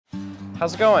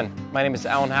How's it going? My name is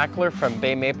Alan Hackler from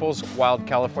Bay Maples Wild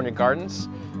California Gardens.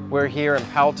 We're here in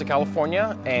Palo Alto,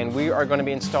 California, and we are going to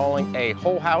be installing a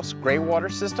whole house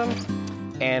Greywater system.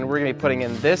 And we're going to be putting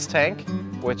in this tank,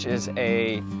 which is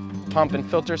a pump and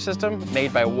filter system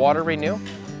made by Water ReNu.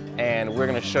 And we're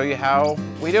going to show you how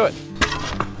we do it.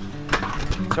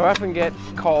 So I often get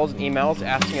calls and emails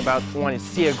asking about wanting to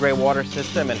see a Greywater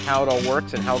system and how it all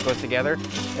works and how it goes together.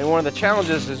 And one of the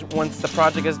challenges is once the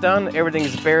project is done, everything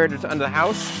is buried under the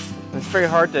house. And it's very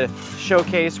hard to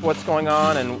showcase what's going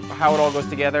on and how it all goes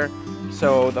together.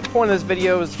 So the point of this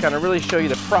video is to kind of really show you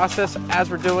the process as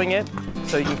we're doing it,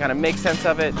 so you can kind of make sense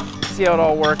of it, see how it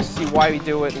all works, see why we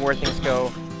do it and where things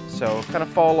go. So kind of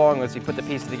follow along as we put the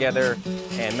pieces together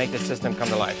and make the system come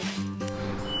to life.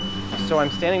 So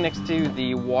I'm standing next to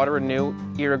the Water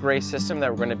ReNu irrigation system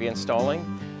that we're going to be installing,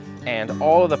 and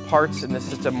all of the parts in the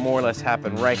system more or less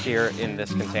happen right here in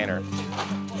this container.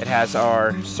 It has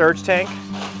our surge tank,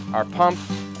 our pump,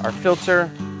 our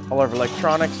filter, all of our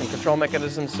electronics and control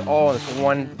mechanisms, all in this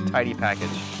one tidy package.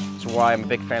 That's why I'm a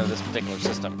big fan of this particular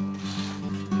system.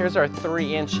 Here's our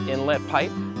 3-inch inlet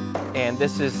pipe, and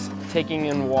this is taking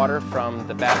in water from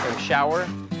the bathroom shower,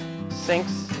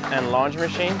 sinks, and laundry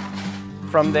machine.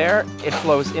 From there, it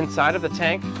flows inside of the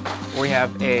tank. We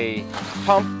have a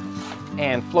pump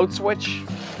and float switch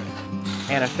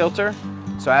and a filter.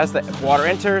 So as the water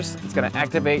enters, it's going to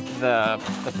activate the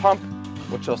pump,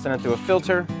 which will send it through a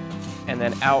filter and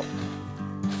then out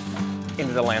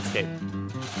into the landscape.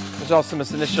 There's also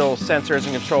some initial sensors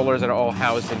and controllers that are all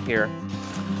housed in here.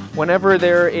 Whenever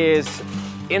there is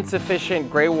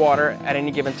insufficient Greywater at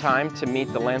any given time to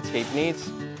meet the landscape needs,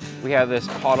 we have this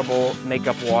potable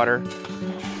makeup water,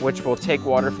 which will take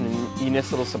water from the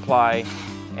municipal supply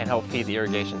and help feed the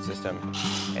irrigation system.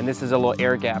 And this is a little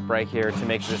air gap right here to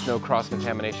make sure there's no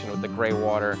cross-contamination with the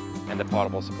Greywater and the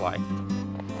potable supply.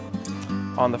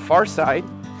 On the far side,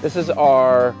 this is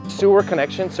our sewer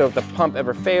connection, so if the pump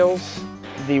ever fails,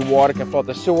 the water can flow out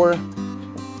the sewer.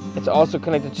 It's also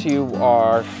connected to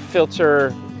our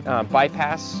filter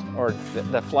bypass, or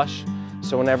the flush.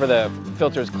 So whenever the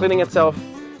filter is cleaning itself,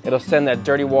 it'll send that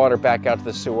dirty water back out to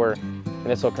the sewer, and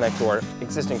this will connect to our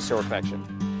existing sewer connection.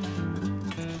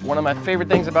 One of my favorite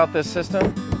things about this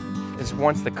system is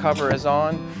once the cover is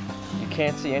on, you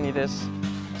can't see any of this.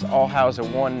 It's all housed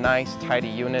in one nice, tidy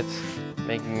unit,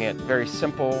 making it very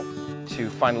simple to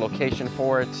find a location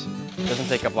for it. It doesn't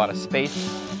take up a lot of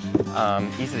space.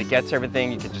 Easy to get to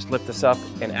everything. You can just lift this up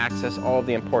and access all of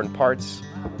the important parts.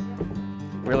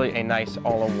 Really a nice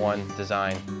all-in-one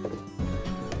design.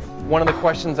 One of the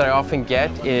questions that I often get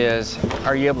is,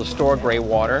 are you able to store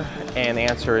Greywater? And the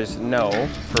answer is no,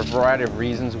 for a variety of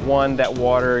reasons. One, that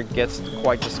water gets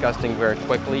quite disgusting very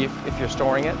quickly if you're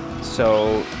storing it.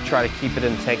 So try to keep it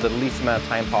in the tank the least amount of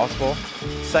time possible.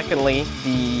 Secondly,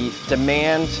 the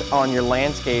demand on your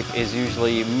landscape is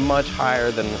usually much higher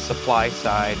than the supply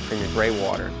side from your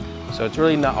Greywater. So it's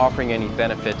really not offering any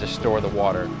benefit to store the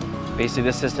water. Basically,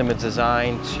 this system is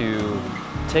designed to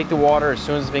take the water as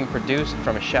soon as it's being produced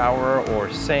from a shower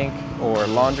or sink or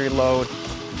laundry load,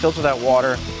 filter that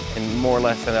water, and more or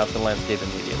less send it out to the landscape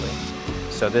immediately.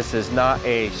 So this is not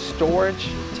a storage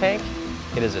tank,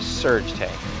 it is a surge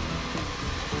tank.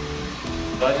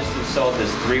 So I just installed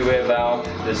this 3-way valve.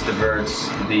 This diverts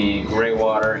the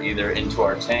Greywater either into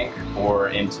our tank or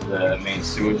into the main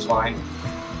sewage line.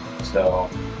 So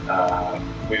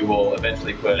we will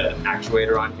eventually put an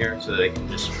actuator on here so that they can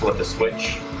just flip a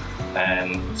switch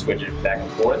and switch it back and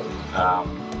forth.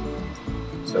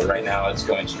 So right now it's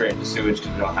going straight into sewage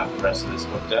because we don't have the rest of this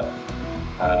hooked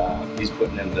up. He's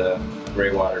putting in the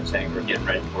Greywater tank. We're getting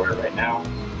ready for it right now.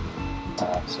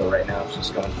 So right now it's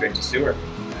just going straight to sewer.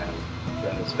 And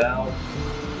turn this valve.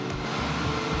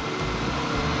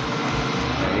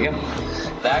 There you go.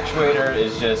 The actuator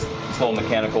is just this little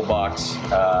mechanical box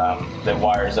that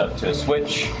wires up to a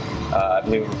switch. I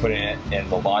believe we're putting it in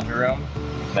the laundry room.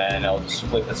 Then I'll just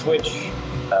flip the switch,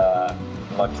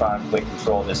 electronically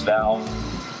control this valve,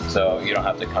 so you don't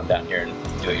have to come down here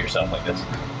and do it yourself like this.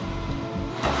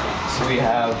 So we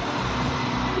have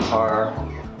our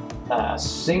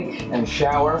sink and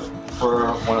shower for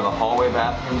one of the hallway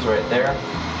bathrooms right there.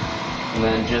 And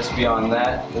then just beyond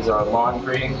that is our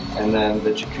laundry, and then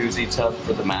the jacuzzi tub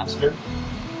for the master.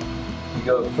 We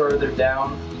go further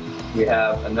down, we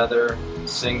have another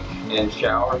sink and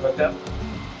shower hookup.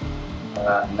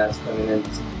 And that's coming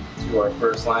into our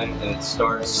first line, and it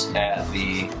starts at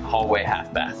the hallway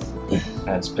half bath. And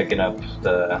it's picking up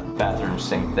the bathroom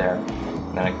sink there.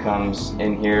 And then it comes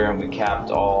in here, and we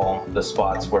capped all the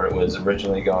spots where it was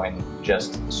originally going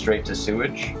just straight to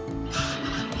sewage.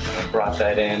 And brought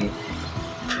that in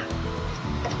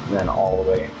and then all the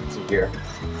way to here.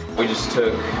 We just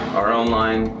took our own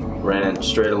line, ran it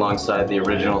straight alongside the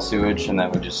original sewage, and then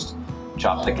we just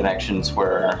chopped the connections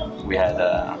where we had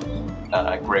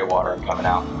gray water coming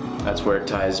out. That's where it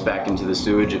ties back into the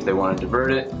sewage if they want to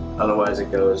divert it. Otherwise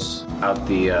it goes out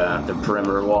the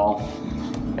perimeter wall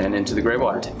and into the gray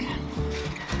water tank.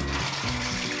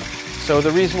 So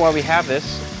the reason why we have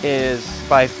this is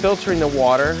by filtering the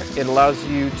water, it allows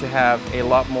you to have a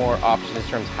lot more options in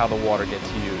terms of how the water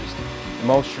gets used.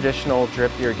 Most traditional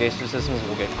drip irrigation systems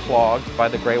will get clogged by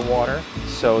the gray water.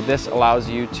 So this allows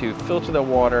you to filter the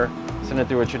water, send it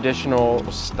through a traditional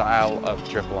style of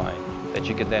drip line that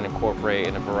you could then incorporate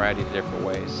in a variety of different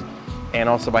ways. And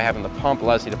also by having the pump,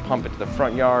 allows you to pump it to the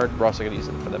front yard. We're also going to use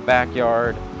it for the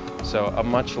backyard. So a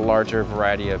much larger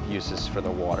variety of uses for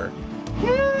the water.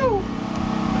 Woo!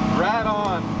 Right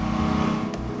on.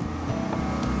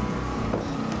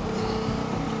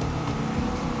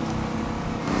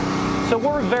 So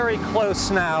we're very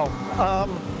close now.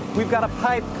 We've got a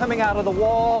pipe coming out of the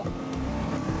wall.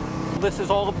 This is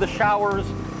all of the showers,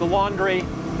 the laundry,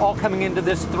 all coming into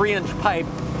this 3-inch pipe.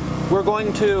 We're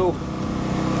going to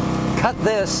cut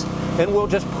this and we'll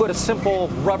just put a simple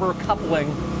rubber coupling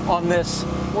on this.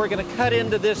 We're going to cut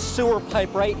into this sewer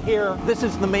pipe right here. This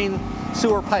is the main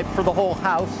sewer pipe for the whole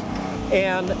house,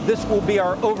 and this will be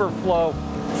our overflow.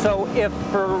 So if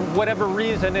for whatever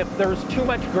reason, if there's too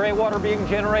much gray water being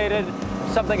generated,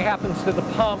 if something happens to the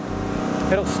pump,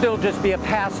 it'll still just be a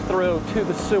pass-through to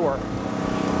the sewer.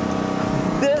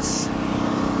 This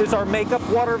is our makeup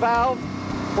water valve.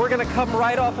 We're going to come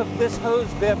right off of this hose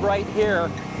bib right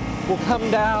here. We'll come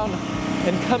down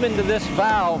and come into this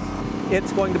valve.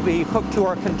 It's going to be hooked to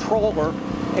our controller,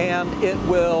 and it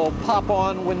will pop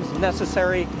on when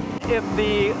necessary. If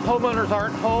the homeowners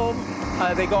aren't home,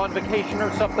 they go on vacation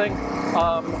or something,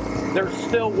 there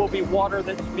still will be water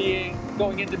that's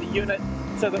going into the unit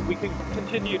so that we can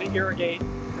continue to irrigate.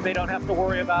 They don't have to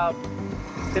worry about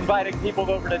inviting people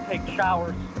over to take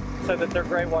showers so that their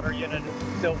gray water unit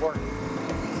is still working.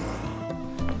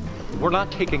 We're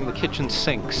not taking the kitchen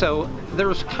sink, so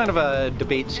there's kind of a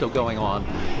debate still going on.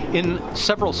 In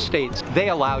several states, they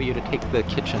allow you to take the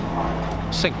kitchen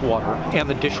sink water and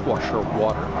the dishwasher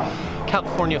water.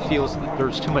 California feels that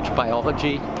there's too much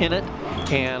biology in it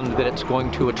and that it's going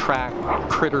to attract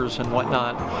critters and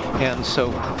whatnot, and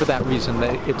so for that reason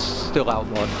it's still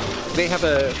outlawed. They have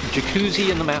a jacuzzi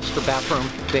in the master bathroom,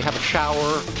 they have a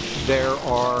shower, there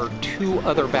are 2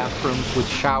 other bathrooms with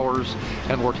showers,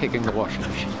 and we're taking the washing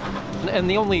machine. And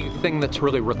the only thing that's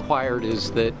really required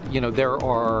is that, you know, there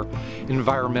are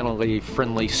environmentally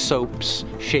friendly soaps,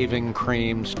 shaving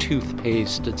creams,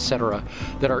 toothpaste, etc.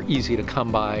 that are easy to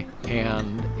come by,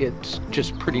 and it's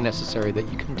just pretty necessary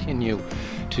that you continue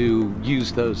to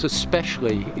use those,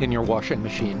 especially in your washing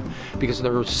machine, because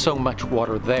there's so much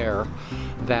water there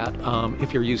that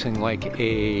if you're using like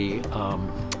a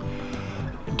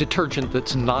detergent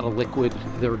that's not a liquid,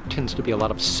 there tends to be a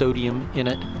lot of sodium in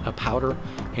it, a powder,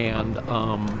 and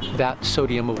that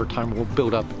sodium over time will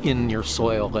build up in your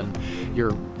soil, and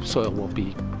your soil will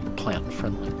be plant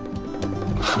friendly.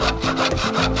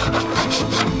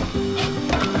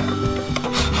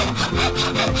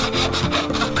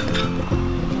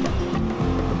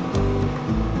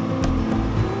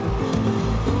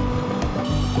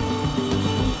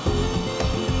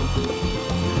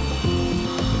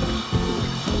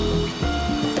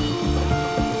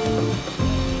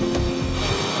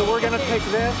 So we're going to take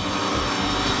this,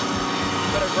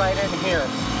 put it right in here.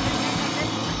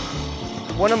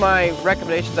 One of my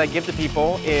recommendations I give to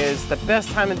people is the best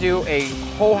time to do a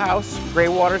whole house gray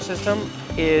water system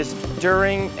is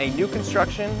during a new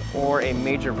construction or a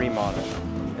major remodel.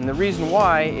 And the reason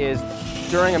why is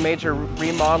during a major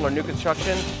remodel or new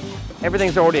construction,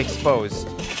 everything's already exposed.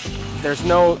 There's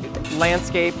no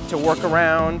landscape to work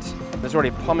around. There's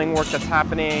already plumbing work that's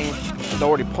happening. They're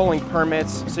already pulling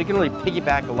permits. So you can really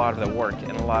piggyback a lot of the work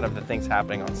and a lot of the things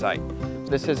happening on site.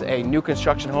 This is a new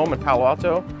construction home in Palo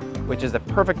Alto, which is the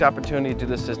perfect opportunity to do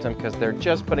this system because they're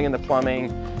just putting in the plumbing,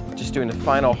 just doing the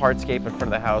final hardscape in front of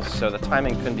the house, so the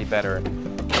timing couldn't be better.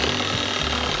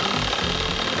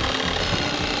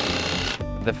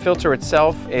 The filter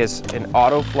itself is an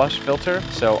auto flush filter,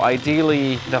 so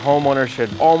ideally the homeowner should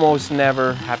almost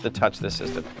never have to touch the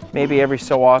system. Maybe every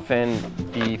so often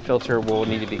the filter will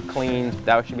need to be cleaned.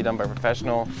 That should be done by a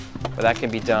professional, but that can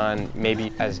be done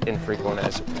maybe as infrequent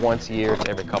as once a year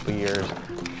to every couple of years.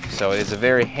 So it is a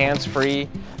very hands-free.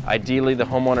 Ideally the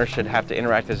homeowner should have to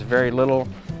interact as very little.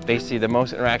 Basically the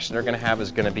most interaction they're going to have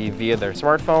is going to be via their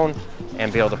smartphone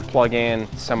and be able to plug in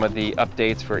some of the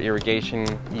updates for irrigation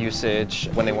usage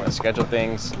when they want to schedule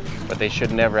things, but they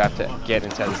should never have to get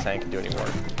inside the tank and do any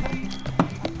work.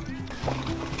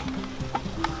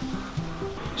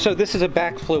 So this is a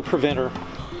backflow preventer.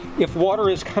 If water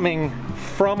is coming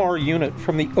from our unit,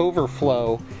 from the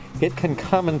overflow, it can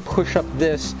come and push up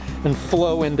this and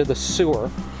flow into the sewer.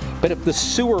 But if the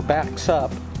sewer backs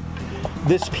up,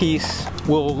 this piece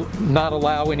will not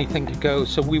allow anything to go,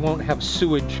 so we won't have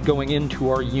sewage going into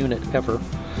our unit ever.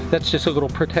 That's just a little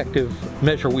protective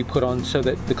measure we put on so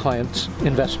that the client's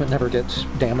investment never gets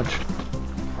damaged.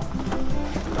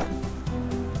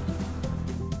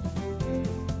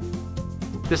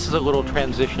 This is a little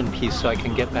transition piece so I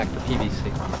can get back to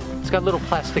PVC. It's got little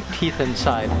plastic teeth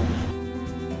inside.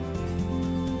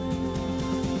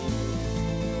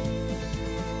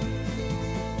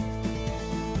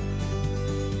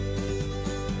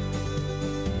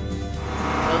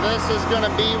 This is going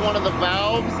to be one of the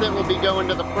valves that will be going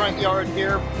to the front yard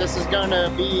here. This is going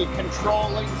to be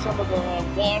controlling some of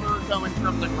the water going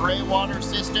from the Greywater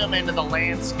system into the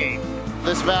landscape.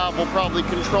 This valve will probably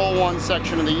control one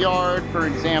section of the yard, for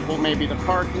example, maybe the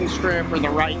parking strip or the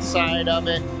right side of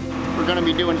it. We're going to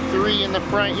be doing 3 in the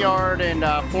front yard and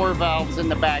 4 valves in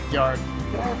the backyard.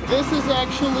 This is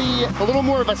actually a little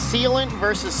more of a sealant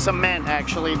versus cement,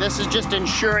 actually. This is just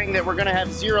ensuring that we're going to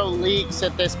have 0 leaks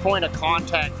at this point of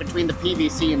contact between the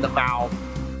PVC and the valve.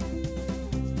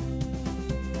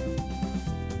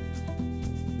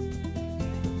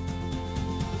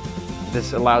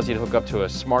 This allows you to hook up to a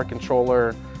smart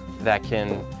controller that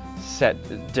can set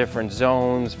different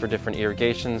zones for different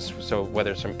irrigations, so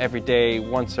whether it's from every day,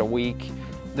 once a week.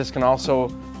 This can also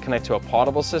connect to a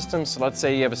potable system. So let's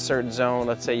say you have a certain zone,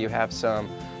 let's say you have some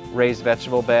raised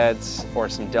vegetable beds or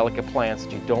some delicate plants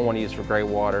that you don't want to use for gray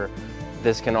water.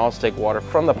 This can also take water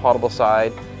from the potable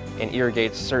side and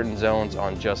irrigate certain zones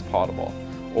on just potable.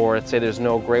 Or let's say there's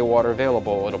no gray water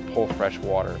available, it'll pull fresh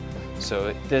water.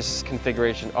 So this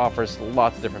configuration offers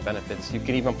lots of different benefits. You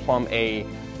can even plumb a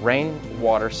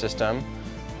rainwater system.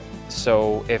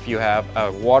 So if you have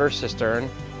a water cistern,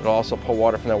 it'll also pull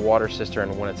water from the water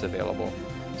cistern when it's available.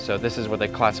 So this is what they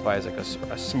classify as like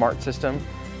a smart system.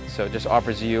 So it just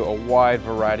offers you a wide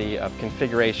variety of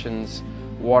configurations,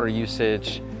 water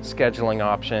usage, scheduling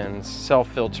options,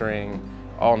 self-filtering,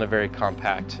 all in a very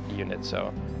compact unit.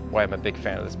 So why I'm a big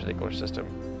fan of this particular system.